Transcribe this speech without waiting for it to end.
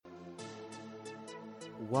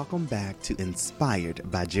Welcome back to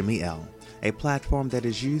Inspired by Jimmy L, a platform that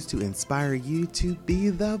is used to inspire you to be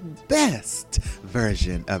the best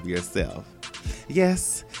version of yourself.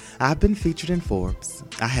 Yes, I've been featured in Forbes.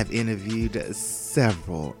 I have interviewed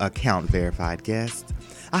several account-verified guests.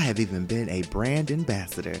 I have even been a brand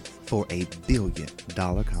ambassador for a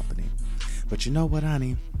billion-dollar company. But you know what,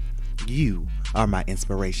 honey? You are my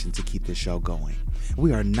inspiration to keep this show going.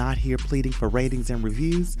 We are not here pleading for ratings and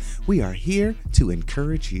reviews. We are here to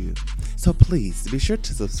encourage you. So please be sure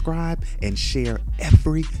to subscribe and share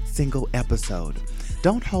every single episode.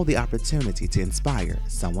 Don't hold the opportunity to inspire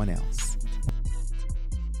someone else.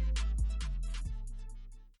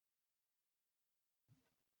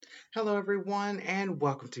 Hello, everyone, and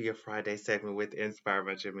welcome to your Friday segment with Inspired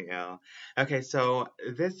by Jimmy L. Okay, so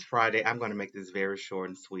this Friday, I'm going to make this very short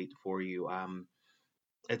and sweet for you.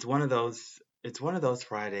 It's one of those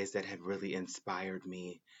Fridays that have really inspired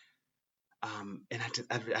me, and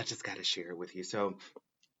I just got to share it with you. So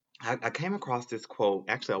I came across this quote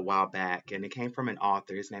actually a while back, and it came from an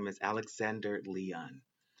author. His name is Alexander Leon,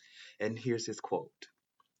 and here's his quote: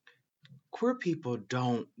 "Queer people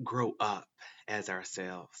don't grow up as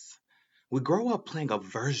ourselves. We grow up playing a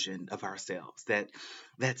version of ourselves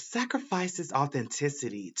that sacrifices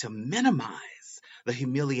authenticity to minimize the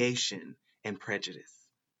humiliation and prejudice.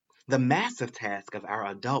 The massive task of our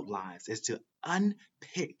adult lives is to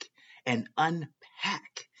unpick and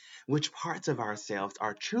unpack which parts of ourselves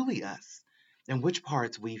are truly us and which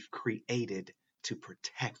parts we've created to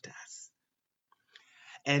protect us."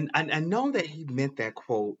 And I know that he meant that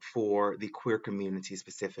quote for the queer community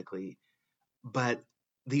specifically, but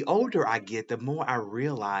the older I get, the more I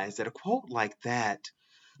realize that a quote like that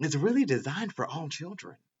is really designed for all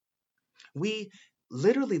children. We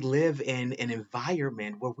literally live in an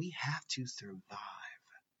environment where we have to survive.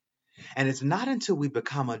 And it's not until we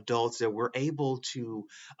become adults that we're able to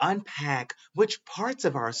unpack which parts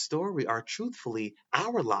of our story are truthfully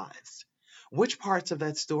our lives, which parts of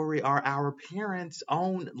that story are our parents'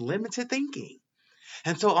 own limited thinking.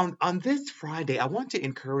 And so on this Friday, I want to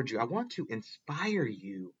encourage you, I want to inspire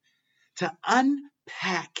you to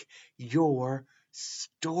unpack your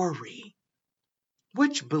story.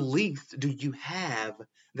 Which beliefs do you have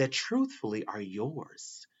that truthfully are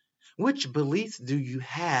yours? Which beliefs do you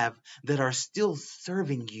have that are still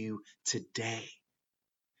serving you today?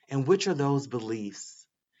 And which of those beliefs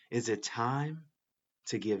is it time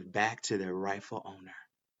to give back to their rightful owner?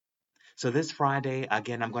 So this Friday,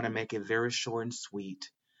 again, I'm going to make it very short and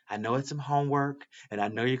sweet. I know it's some homework, and I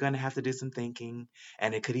know you're going to have to do some thinking,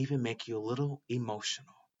 and it could even make you a little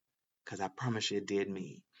emotional, because I promise you it did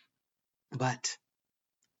me. But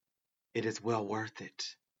it is well worth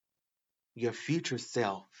it. Your future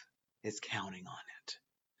self is counting on it.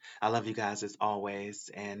 I love you guys as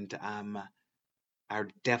always, and I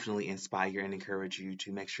definitely inspire and encourage you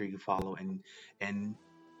to make sure you follow and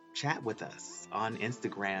chat with us on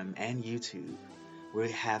Instagram and YouTube.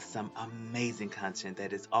 We have some amazing content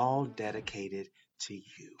that is all dedicated to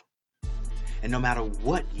you. And no matter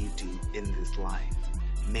what you do in this life,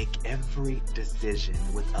 make every decision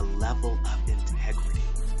with a level of integrity,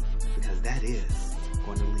 because that is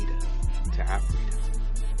going to lead us to our freedom.